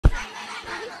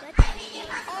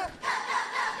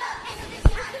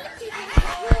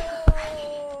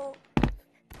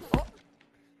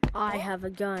I have a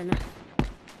gun.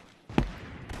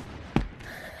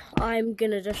 I'm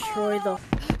gonna destroy the...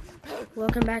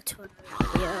 Welcome back to another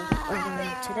video.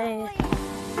 Today,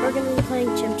 we're gonna be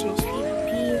playing CHIMP CHASE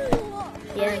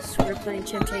PVP. Yes, we're playing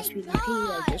CHIMP CHASE PVP.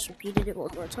 I just repeated it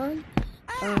one more time.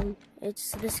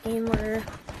 It's this game where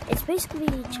it's basically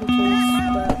CHIMP CHASE,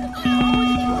 but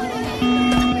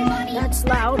that's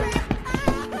loud.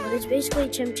 But it's basically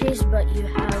CHIMP CHASE, but you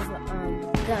have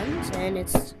guns, and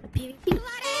it's a PvP.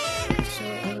 So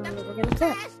we're gonna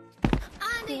play.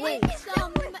 Wait.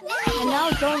 And now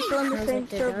don't go on the same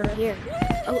server here.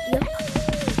 Oh, yep.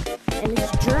 And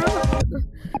it's German.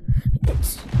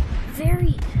 It's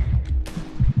very...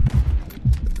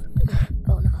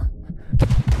 Oh no.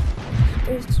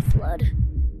 There's a flood.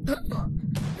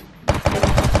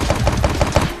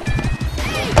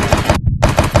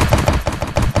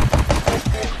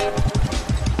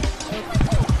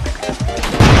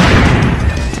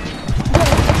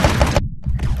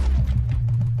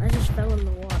 I just fell in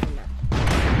the water now.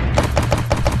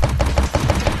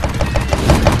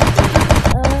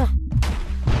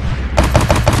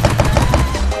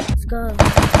 Let's go.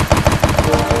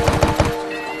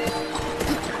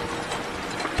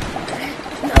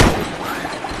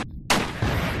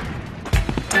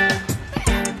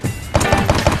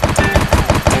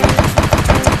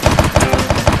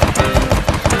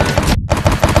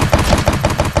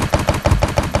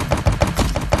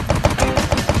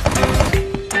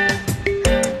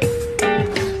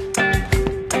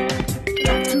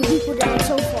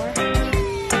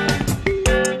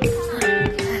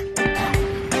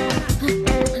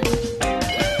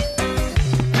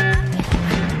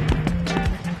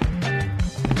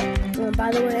 By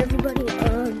the way, everybody,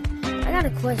 I got a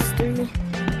quest 3,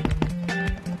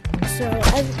 so a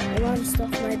lot of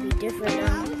stuff might be different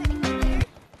now.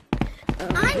 A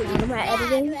lot of my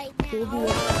editing will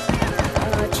be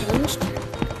changed.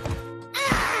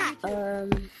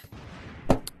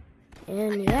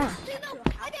 And yeah,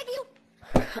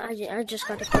 I just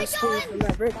got a quest 3 for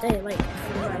my birthday, like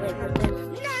for my late birthday.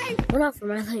 Well, not for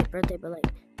my late birthday, but like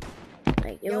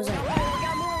it was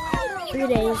like 3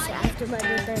 days after my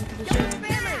birthday, I'm pretty sure.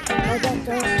 I got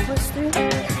the quest 3.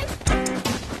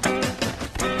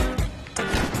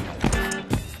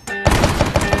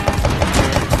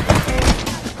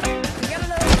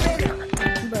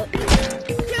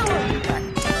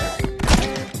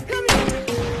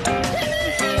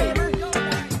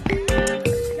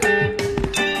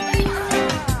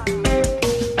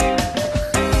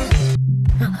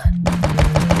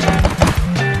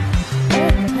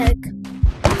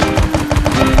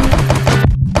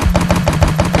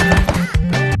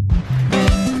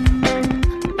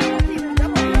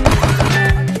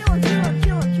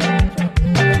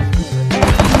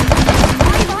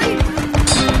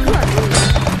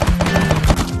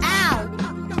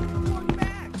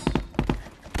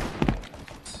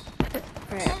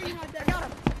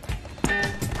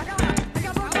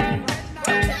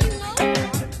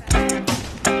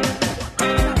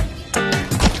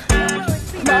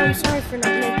 I'm sorry for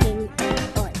not making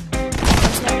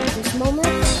this moment.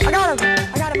 I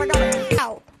got him.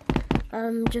 Ow.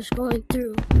 I'm just going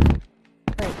through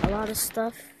like a lot of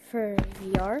stuff for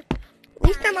VR. At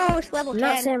least I'm almost level 10. I'm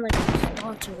not saying like I'm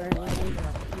sponsored or anything.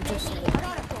 I'm just saying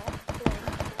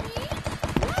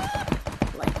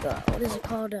like what is it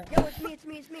called? Yo, it's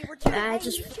me. We're chill. I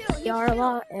just VR a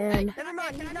lot, and Never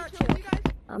mind, he's not chill.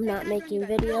 I'm not making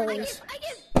videos.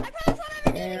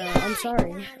 And I'm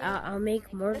sorry. I'll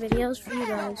make more videos for you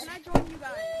guys,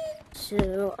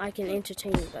 so I can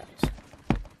entertain you guys.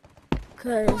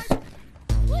 Cause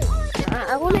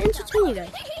I want to entertain you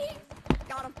guys.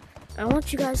 I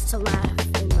want you guys to laugh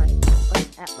in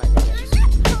at my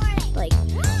videos. Like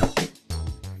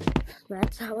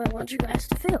that's how I want you guys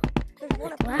to feel.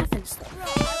 Like, laugh and stuff.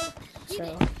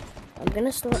 So I'm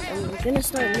gonna start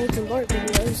making more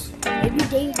videos, maybe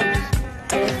daily.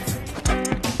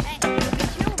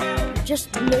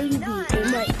 Just maybe it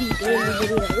might be daily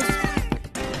videos.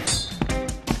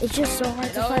 It's just so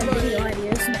hard to find video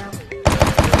ideas now.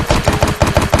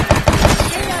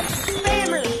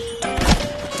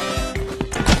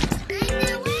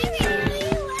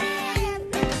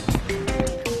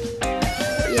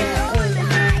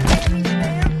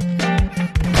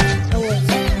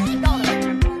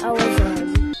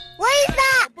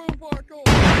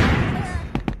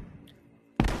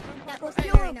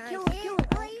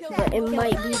 But it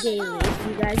might be daily. If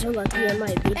you guys are lucky, it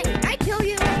might be daily. I kill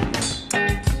you.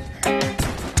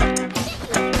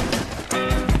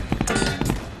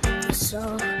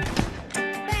 So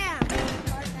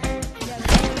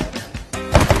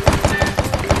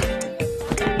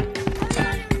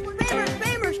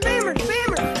Spammers.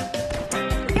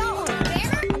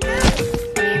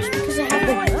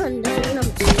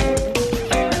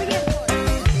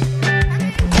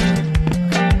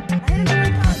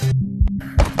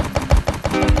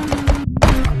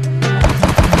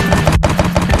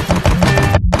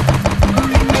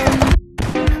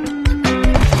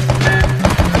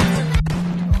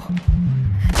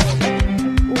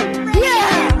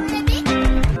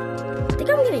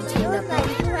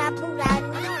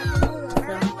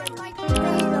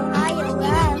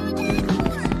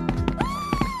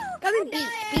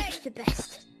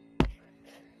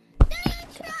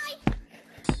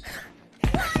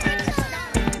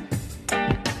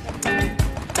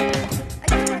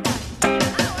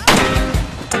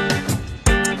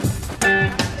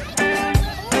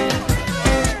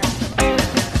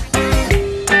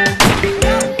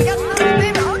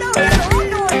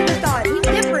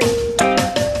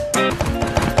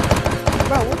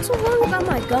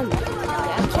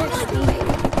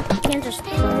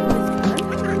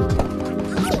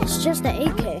 It's just an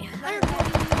AK.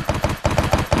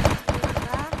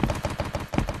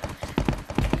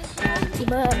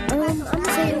 But I'm gonna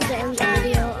say this is the end of the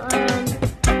video.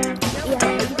 Yeah,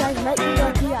 you guys might be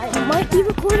lucky. I might be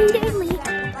recording daily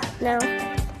now.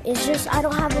 It's just I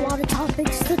don't have a lot of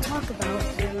topics to talk about.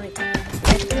 And, like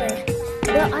today.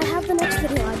 But I have the next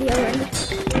video idea already.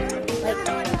 Like,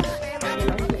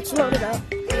 it's loaded up.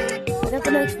 I got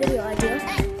the next video idea,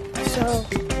 so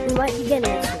we might be getting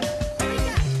it soon.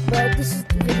 But this is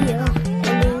the video.